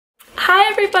Hi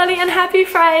everybody and happy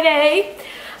Friday.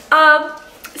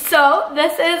 So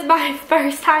this is my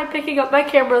first time picking up my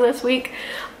camera this week.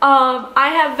 I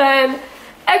have been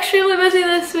extremely busy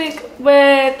this week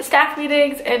with staff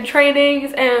meetings and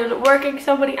trainings and working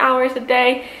so many hours a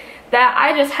day that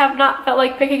I just have not felt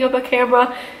like picking up a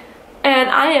camera, and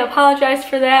I apologize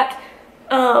for that.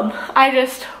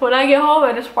 When I get home,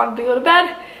 I just wanted to go to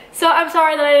bed. So I'm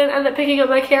sorry that I didn't end up picking up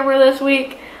my camera this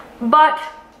week, but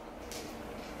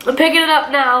I'm picking it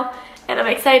up now, and I'm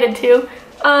excited to.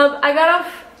 I got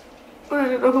off, I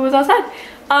don't know who was outside.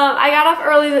 I got off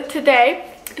early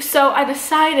today, so I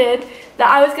decided that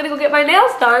I was gonna go get my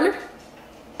nails done,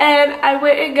 and I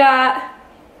went and got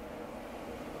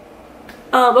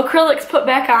acrylics put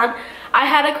back on. I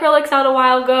had acrylics on a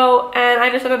while ago, and I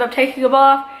just ended up taking them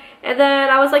off. And then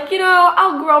I was like, you know,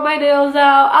 I'll grow my nails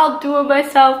out. I'll do them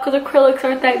myself because acrylics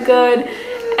aren't that good.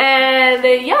 And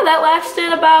yeah, that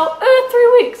lasted about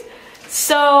 3 weeks.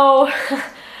 So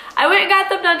I went and got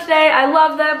them done today. I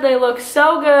love them. They look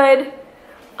so good.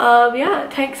 Yeah,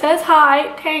 Tank says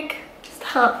hi. Tank,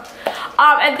 stop.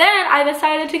 And then I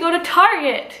decided to go to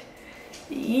Target.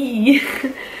 Yee.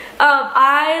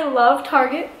 I love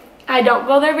Target. I don't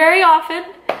go there very often,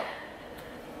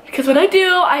 because when I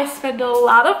do, I spend a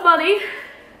lot of money.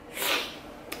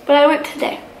 But I went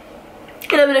today,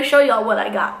 and I'm going to show y'all what I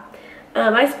got.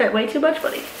 I spent way too much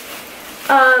money.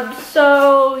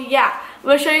 So yeah, I'm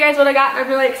going to show you guys what I got, and I'm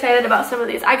really excited about some of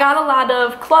these. I got a lot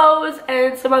of clothes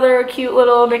and some other cute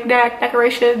little knick-knack,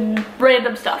 decoration,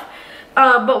 random stuff.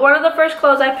 But one of the first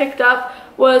clothes I picked up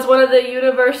was one of the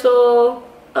Universal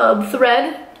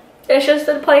thread. It's just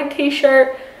a plain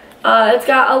t-shirt. It's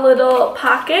got a little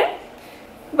pocket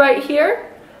right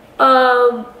here.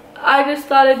 I just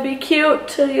thought it'd be cute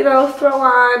to, you know, throw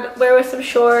on, wear with some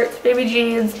shorts, maybe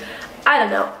jeans. I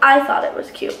don't know. I thought it was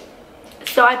cute.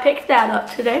 So I picked that up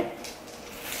today.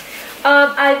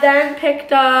 I then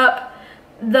picked up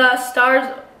the Stars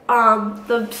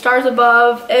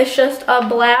Above. It's just a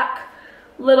black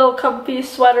little comfy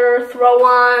sweater, throw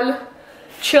on,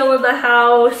 chill in the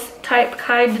house type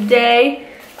kind of day.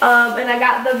 And I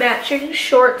got the matching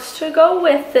shorts to go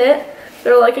with it.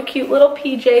 They're like a cute little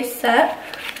PJ set.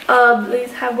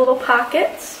 These have little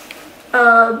pockets.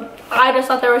 I just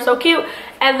thought they were so cute,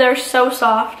 and they're so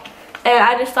soft. And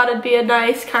I just thought it'd be a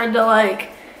nice kind of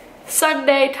like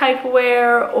Sunday type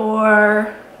wear,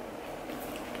 or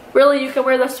really you can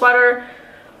wear the sweater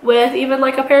with even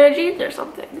like a pair of jeans or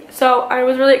something. So I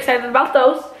was really excited about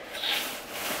those.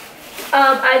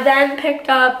 I then picked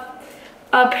up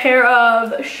a pair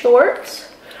of shorts.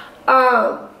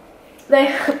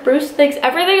 Bruce thinks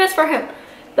everything is for him.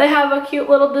 They have a cute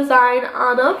little design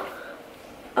on them.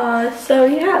 So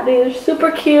yeah, these are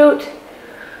super cute.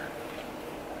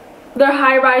 They're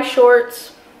high-rise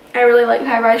shorts. I really like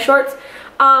high-rise shorts.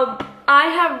 I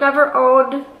have never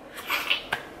owned,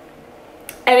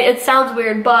 and it sounds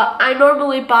weird, but I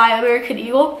normally buy American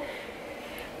Eagle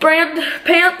brand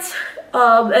pants.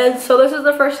 And so this is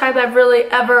the first time I've really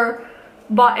ever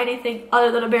bought anything other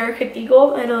than American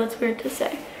Eagle. I know it's weird to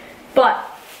say, but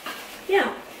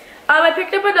yeah. I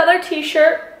picked up another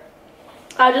t-shirt,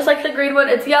 just like the green one.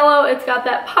 It's yellow, it's got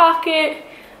that pocket.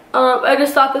 I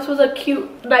just thought this was a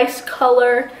cute, nice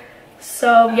color.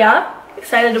 So yeah,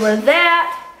 excited to wear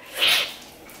that.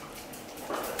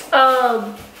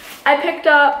 I picked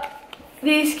up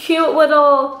these cute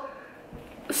little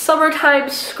summertime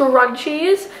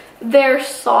scrunchies. They're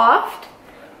soft.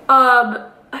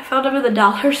 I found them in the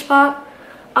dollar spot.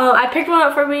 I picked one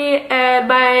up for me, and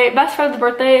my best friend's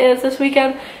birthday is this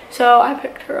weekend, so I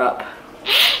picked her up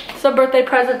some birthday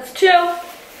presents too.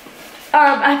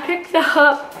 I picked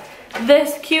up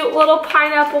this cute little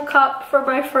pineapple cup for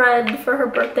my friend for her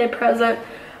birthday present.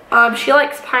 She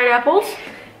likes pineapples,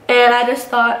 and I just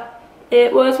thought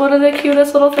it was one of the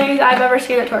cutest little things I've ever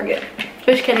seen at Target.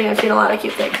 Just kidding, I've seen a lot of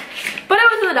cute things, but it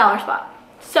was in the dollar spot,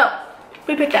 so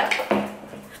we picked that up.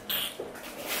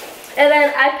 And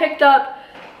then I picked up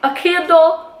a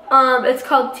candle. It's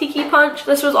called Tiki Punch.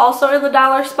 This was also in the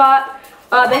dollar spot.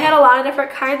 They had a lot of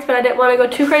different kinds, but I didn't want to go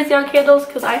too crazy on candles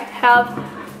because I have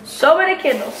so many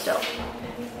candles still.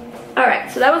 Alright,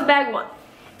 so that was bag one.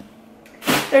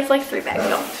 There's like 3 bags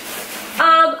though.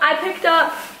 I picked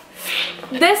up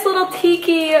this little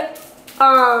tiki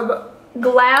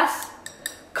glass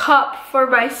cup for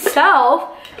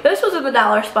myself. This was in the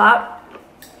dollar spot.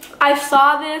 I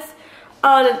saw this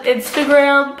on an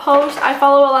Instagram post. I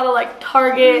follow a lot of like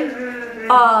Target,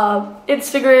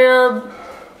 Instagram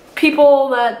people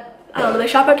that they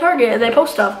shop at Target and they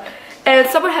post stuff. And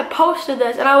someone had posted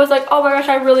this, and I was like, oh my gosh,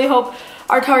 I really hope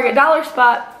our Target dollar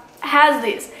spot has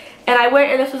these. And I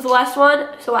went, and this was the last one,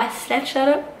 so I snatched that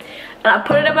up, and I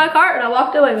put it in my cart, and I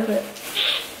walked away with it.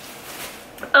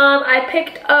 I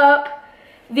picked up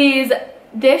these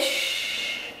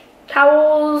dish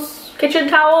towels, kitchen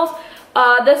towels.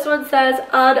 This one says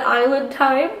on island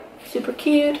time, super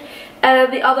cute.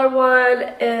 And the other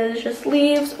one is just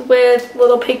leaves with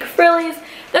little pink frillies.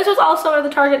 This was also in the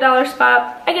Target dollar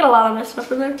spot. I get a lot of my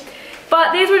stuff in there.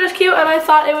 But these were just cute, and I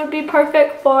thought it would be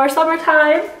perfect for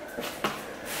summertime.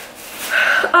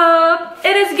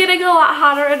 It is getting a lot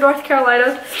hotter in North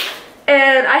Carolina,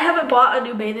 and I haven't bought a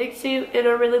new bathing suit in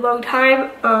a really long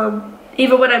time,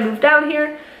 even when I moved down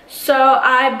here. So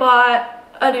I bought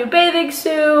a new bathing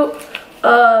suit.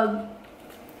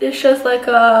 It's just like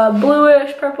a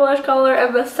bluish, purplish color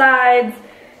on the sides,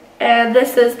 and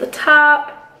this is the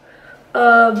top.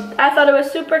 I thought it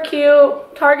was super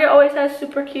cute. Target always has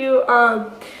super cute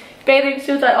bathing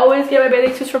suits. I always get my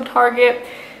bathing suits from Target,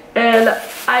 and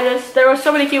there were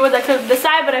so many cute ones I couldn't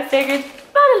decide, but I figured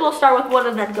might as well start with one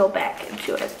and then go back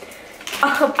into it.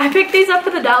 I picked these up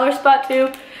at the dollar spot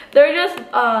too. They're just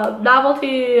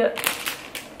novelty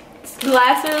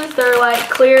glasses. They're like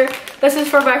clear. This is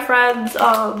for my friend's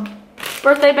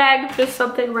birthday bag, just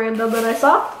something random that I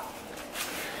saw.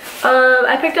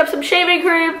 I picked up some shaving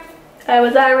cream. I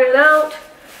ran out.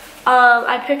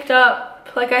 I picked up,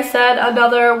 like I said,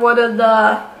 another one of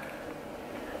the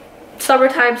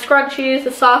summertime scrunchies,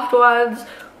 the soft ones.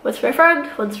 One's for my friend,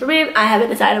 one's for me. I haven't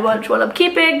decided which one I'm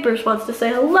keeping. Bruce wants to say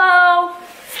hello.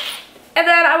 And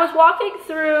then I was walking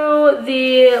through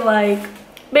the like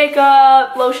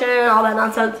makeup, lotion, all that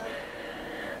nonsense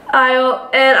aisle,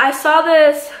 and I saw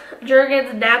this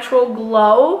Jergens Natural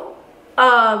Glow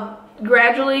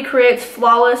gradually creates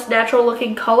flawless natural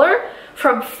looking color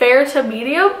from fair to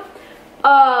medium.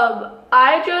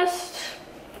 I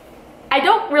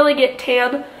don't really get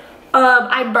tan.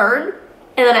 I burn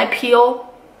and then I peel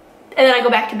and then I go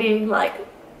back to being like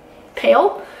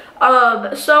pale.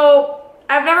 So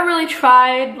I've never really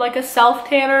tried like a self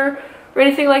tanner or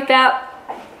anything like that.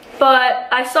 But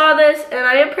I saw this, and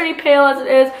I am pretty pale as it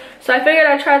is, so I figured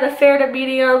I'd try the fair to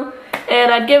medium,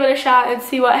 and I'd give it a shot and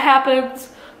see what happens.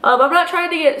 I'm not trying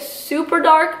to get super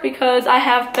dark because I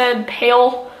have been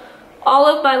pale all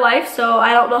of my life, so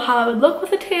I don't know how I would look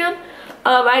with a tan.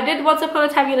 I did once upon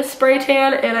a time get a spray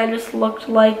tan, and I just looked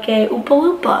like a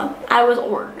Oompa Loompa. I was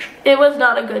orange. It was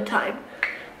not a good time.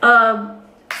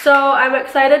 So I'm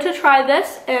excited to try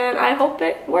this, and I hope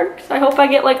it works. I hope I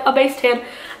get like a base tan.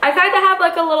 I kind of have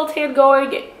like a little tan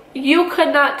going. You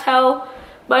could not tell.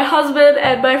 My husband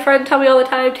and my friend tell me all the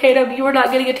time, Tatum, you are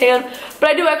not getting a tan. But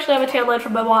I do actually have a tan line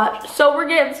from my watch. So we're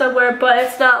getting somewhere, but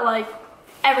it's not like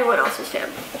everyone else's tan.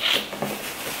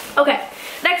 Okay,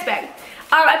 next bag.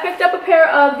 I picked up a pair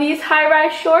of these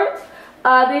high-rise shorts.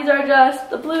 These are just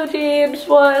the blue jeans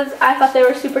ones. I thought they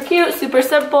were super cute, super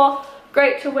simple.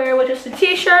 Great to wear with just a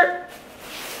t-shirt.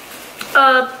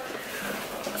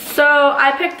 So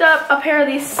I picked up a pair of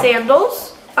these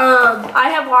sandals. I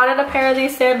have wanted a pair of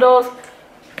these sandals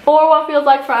for what feels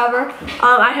like forever.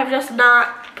 I have just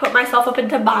not put myself up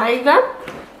into buying them.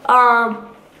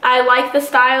 I like the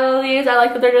style of these. I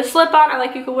like that they're just slip-on. I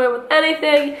like you can wear with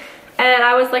anything. And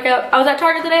I was at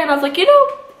Target today and I was like, you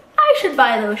know, I should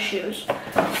buy those shoes.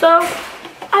 So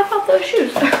I bought those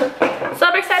shoes. So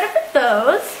I'm excited for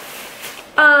those.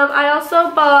 I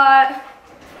also bought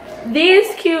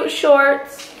these cute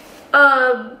shorts.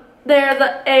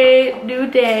 They're a new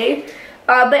day.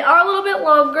 They are a little bit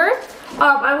longer.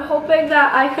 I'm hoping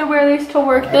that I can wear these to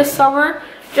work this summer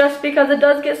just because it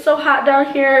does get so hot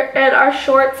down here and our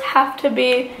shorts have to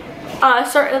be a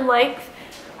certain length.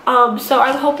 So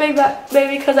I'm hoping that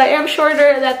maybe because I am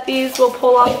shorter that these will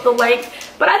pull off the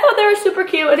length. But I thought they were super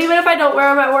cute, and even if I don't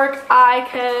wear them at work, I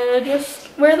can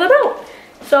just wear them out.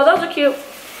 So those are cute.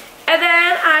 And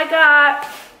then I got,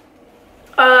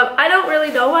 I don't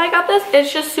really know why I got this.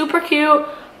 It's just super cute.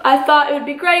 I thought it would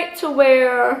be great to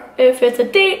wear if it's a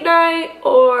date night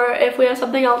or if we have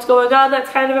something else going on that's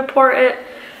kind of important.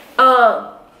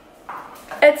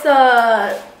 It's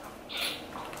a,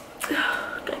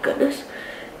 oh my goodness.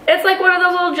 It's like one of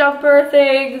those little jumper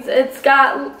things. It's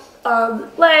got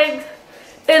legs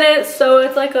in it, so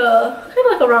it's like a, kind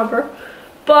of like a romper.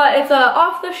 But it's a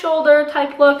off the shoulder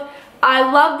type look.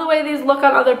 I love the way these look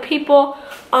on other people.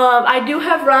 I do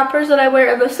have rompers that I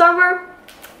wear in the summer.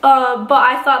 But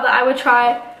I thought that I would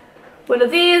try one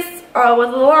of these, one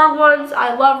of the long ones.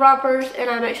 I love rompers, and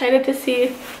I'm excited to see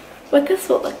what this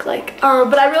will look like.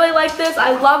 But I really like this.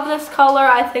 I love this color.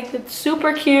 I think it's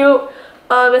super cute.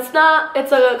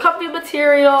 It's a comfy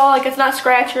material, like it's not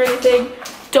scratchy or anything.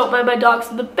 Don't mind my dogs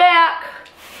in the back.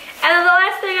 And then the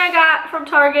last thing I got from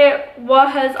Target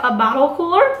was a bottle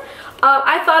cooler.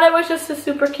 I thought it was just a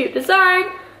super cute design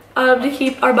to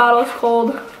keep our bottles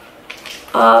cold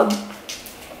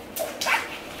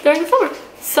during the summer.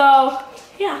 So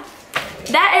yeah,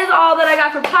 that is all that I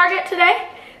got from Target today.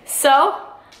 So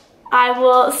I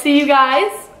will see you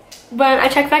guys when I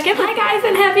check back in. Hi guys,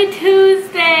 and happy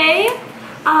Tuesday.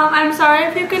 I'm sorry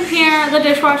if you can hear the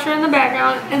dishwasher in the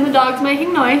background and the dog's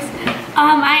making noise.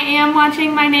 I am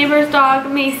watching my neighbor's dog,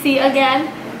 Macy,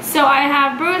 again. So I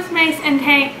have Bruce, Macy,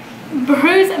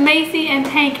 and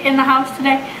Tank in the house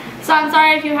today. So I'm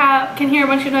sorry if you can hear a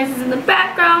bunch of noises in the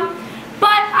background. But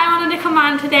I wanted to come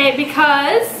on today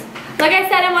because, like I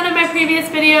said in one of my previous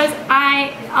videos,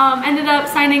 I ended up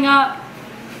signing up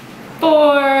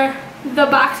for the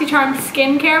BoxyCharm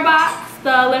skincare box,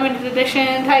 the limited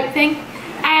edition type thing.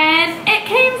 And it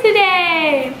came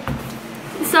today.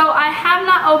 So I have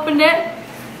not opened it,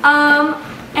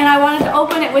 and I wanted to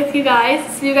open it with you guys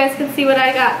so you guys can see what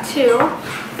I got too.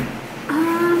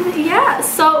 Yeah,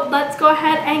 so let's go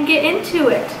ahead and get into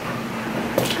it.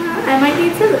 I might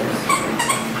need scissors.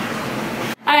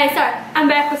 Alright, sorry, I'm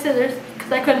back with scissors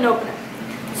because I couldn't open it.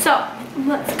 So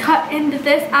let's cut into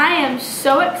this. I am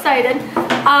so excited.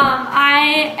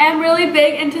 I am really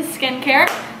big into skincare.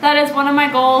 That is one of my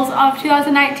goals of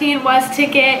 2019, was to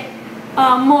get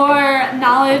more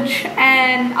knowledge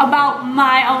and about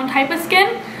my own type of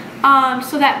skin,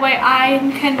 so that way I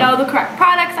can know the correct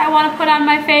products I want to put on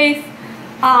my face.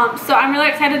 So I'm really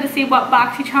excited to see what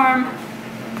BoxyCharm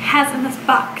has in this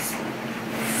box.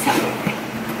 So,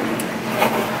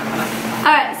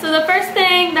 alright, so the first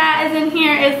thing that is in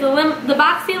here is the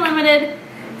Boxy Limited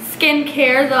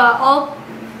Skincare,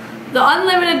 the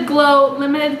Unlimited Glow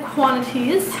Limited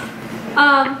Quantities,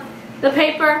 the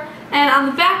paper, and on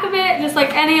the back of it, just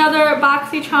like any other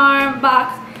BoxyCharm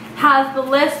box, has the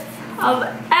list of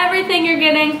everything you're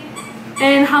getting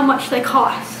and how much they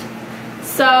cost.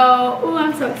 So, ooh,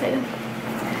 I'm so excited.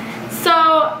 So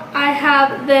I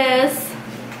have this,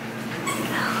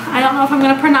 I don't know if I'm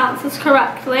going to pronounce this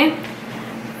correctly,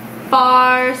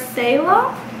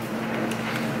 Barsela.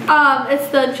 It's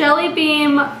the Jelly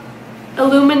Beam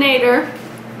Illuminator.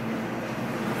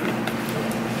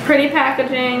 Pretty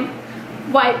packaging,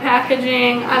 white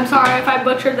packaging. I'm sorry if I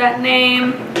butchered that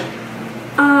name.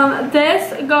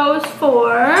 This goes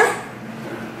for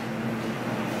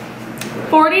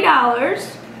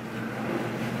 $40.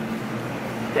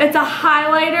 It's a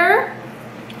highlighter,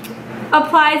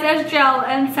 applies as gel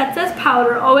and sets as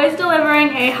powder, always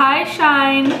delivering a high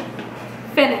shine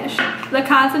finish. The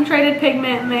concentrated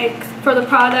pigment makes for the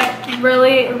product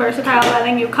really versatile,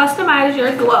 letting you customize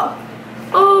your glow.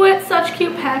 Oh, it's such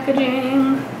cute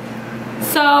packaging.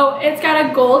 So it's got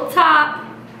a gold top,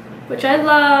 which I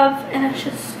love, and it's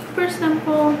just super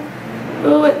simple.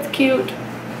 Oh, it's cute.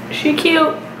 She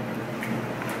cute.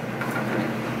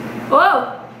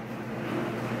 Whoa.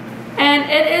 And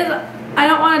it is, I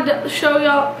don't want to show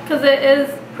y'all because it is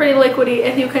pretty liquidy,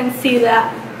 if you can see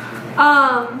that.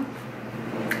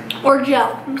 Or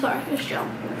gel, I'm sorry, it's gel.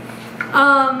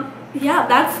 Yeah,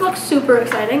 that looks super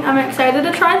exciting. I'm excited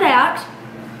to try that.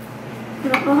 I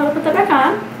don't know how to put that back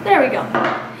on. There we go.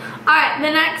 Alright,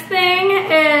 the next thing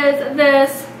is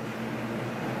this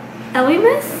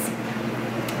Elimis.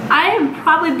 I am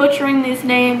probably butchering these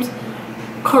names.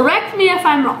 Correct me if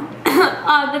I'm wrong.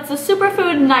 It's a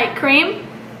superfood night cream.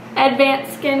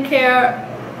 Advanced skincare.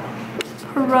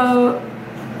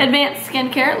 Advanced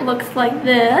skincare. It looks like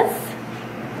this.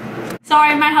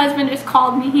 Sorry, my husband just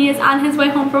called me. He is on his way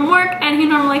home from work, and he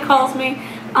normally calls me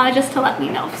just to let me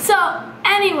know. So,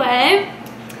 anyway,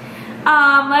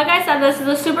 like I said, this is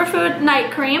a superfood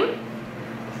night cream.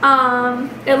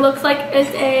 It looks like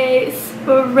it's a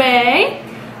spray.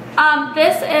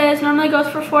 This normally goes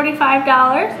for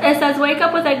 $45. It says, wake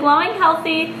up with a glowing,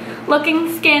 healthy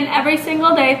looking skin every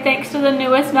single day thanks to the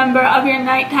newest member of your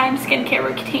nighttime skincare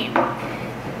routine.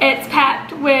 It's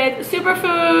packed with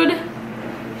superfood,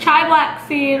 chai black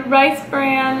seed, rice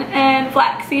bran, and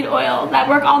flaxseed oil that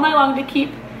work all night long to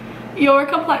keep your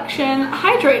complexion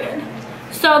hydrated.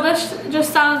 So this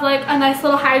just sounds like a nice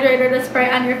little hydrator to spray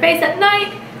on your face at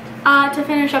night to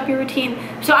finish up your routine.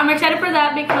 So I'm excited for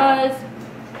that because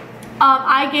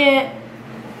I get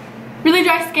really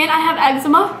dry skin. I have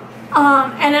eczema,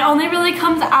 and it only really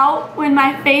comes out when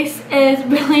my face is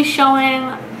really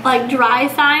showing like dry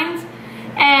signs,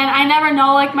 and I never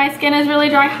know like my skin is really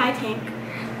dry, hi Tank,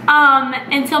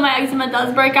 until my eczema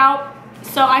does break out.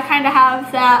 So I kind of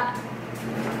have that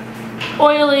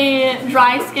oily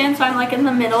dry skin, so I'm like in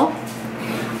the middle.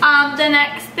 The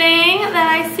next thing that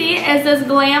I see is this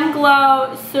Glam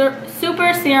Glow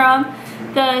Super Serum.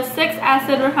 the 6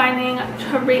 acid refining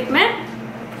treatment.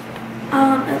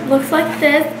 It looks like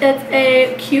this. It's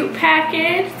a cute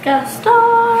package. It's got a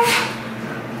star.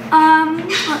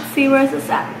 Let's see, where's this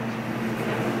at?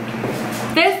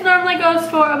 This normally goes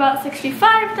for about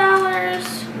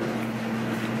 $65.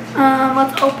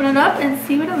 Let's open it up and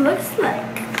see what it looks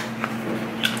like.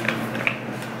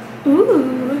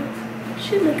 Ooh,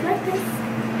 should look like this.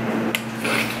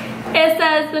 It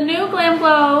says the new Glam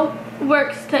Glow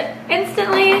works to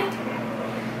instantly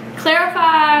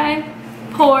clarify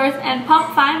pores and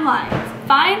pump fine lines.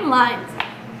 Fine lines.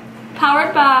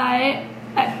 Powered by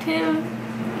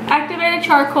activated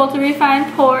charcoal to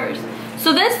refine pores.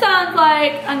 So this sounds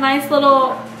like a nice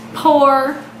little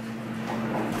pore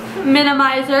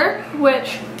minimizer,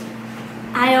 which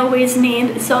I always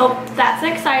need, so that's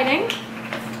exciting.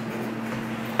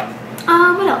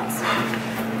 What else?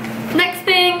 Next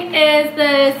thing is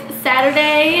this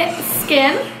Saturday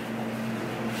Skin.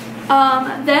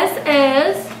 This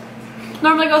is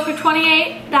normally goes for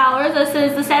 $28. This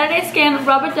is the Saturday Skin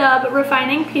Rub-A-Dub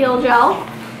Refining Peel Gel.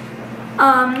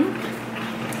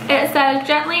 It says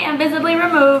gently and visibly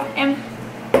remove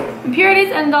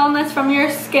impurities and dullness from your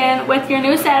skin with your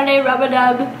new Saturday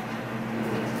Rub-A-Dub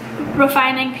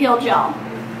Refining Peel Gel.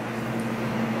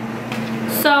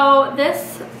 So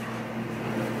this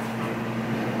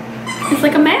is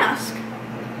like a mask.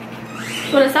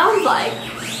 That's what it sounds like.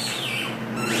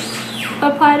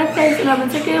 Apply to face and rub in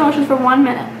circulating motions for 1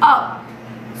 minute. Oh,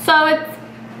 so it's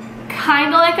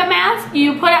kind of like a mask.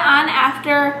 You put it on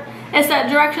after. It's that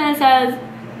direction. It says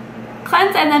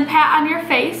cleanse and then pat on your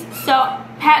face. So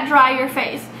pat dry your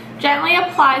face. Gently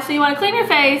apply. So you want to clean your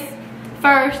face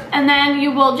first, and then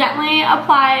you will gently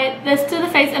apply this to the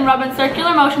face and rub in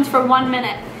circular motions for 1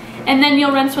 minute, and then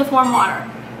you'll rinse with warm water.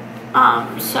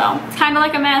 So it's kind of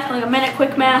like a mask, like a minute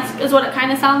quick mask is what it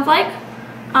kind of sounds like.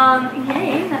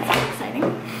 Yay, that sounds exciting.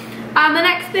 The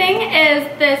next thing is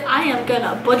this. I am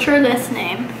gonna butcher this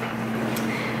name.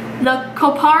 The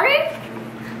Kopari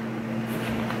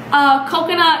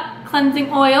Coconut Cleansing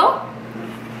Oil.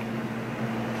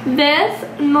 This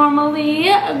normally,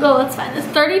 let's find this,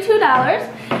 $32.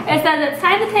 It says it's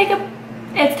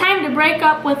time to break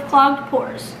up with clogged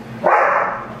pores.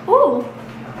 Ooh.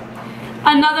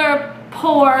 Another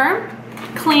pore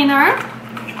cleaner.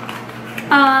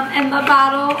 And the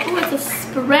bottle, oh, it's a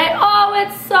spray. Oh,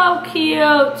 it's so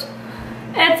cute.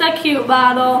 It's a cute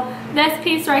bottle. This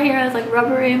piece right here is like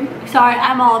rubbery. Sorry,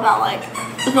 I'm all about like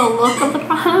the look of the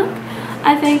product.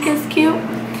 I think is cute.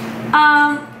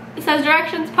 It says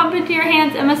directions: pump into your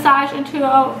hands and massage into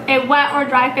a wet or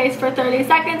dry face for 30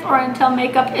 seconds or until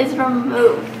makeup is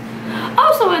removed.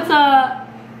 Oh, so it's a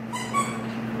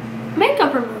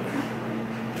makeup remover.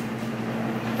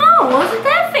 Oh, wasn't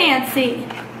that fancy?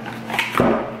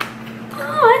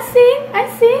 Oh, I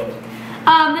see.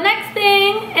 The next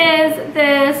thing is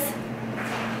this.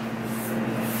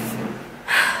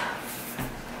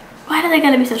 Why do they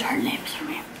gotta be such hard names for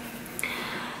me?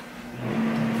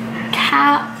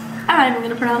 I'm not even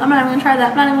gonna try that. I'm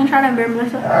not even gonna try to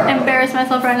embarrass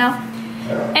myself right now.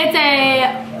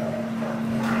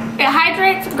 It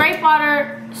hydrates, grape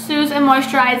water, soothes and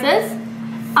moisturizes.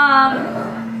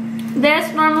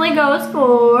 This normally goes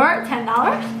for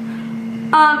 $10.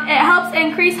 It helps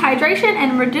increase hydration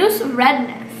and reduce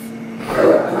redness.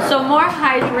 So more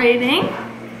hydrating.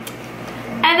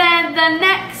 And then the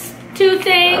next two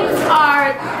things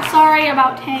are, sorry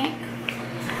about Tank,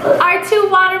 are 2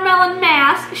 watermelon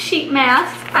masks, sheet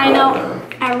masks. I know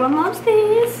everyone loves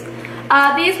these.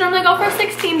 These normally go for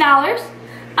 $16.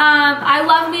 I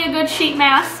love me a good sheet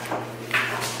mask.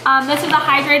 This is a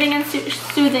hydrating and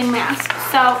soothing mask.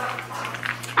 So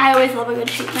I always love a good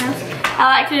sheet mask. I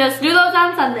like to just do those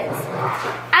on Sundays.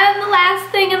 And the last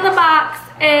thing in the box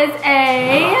is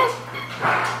a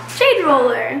shade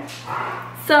roller.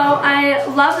 So I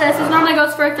love this. This normally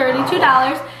goes for $32.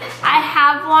 I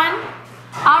have one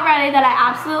already that I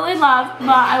absolutely love, but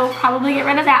I will probably get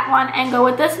rid of that one and go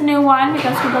with this new one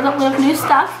because who doesn't love new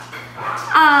stuff?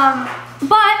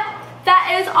 But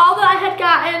that is all that I had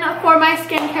gotten for my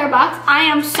skincare box. I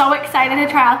am so excited to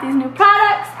try out these new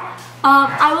products.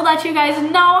 I will let you guys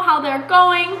know how they're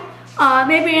going.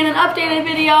 Maybe in an updated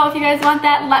video. If you guys want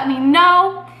that, let me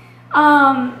know.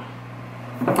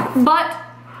 But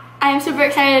I am super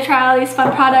excited to try all these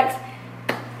fun products.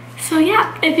 So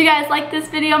yeah, if you guys like this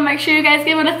video, make sure you guys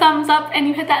give it a thumbs up and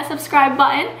you hit that subscribe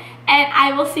button. And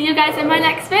I will see you guys in my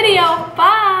next video.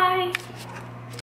 Bye!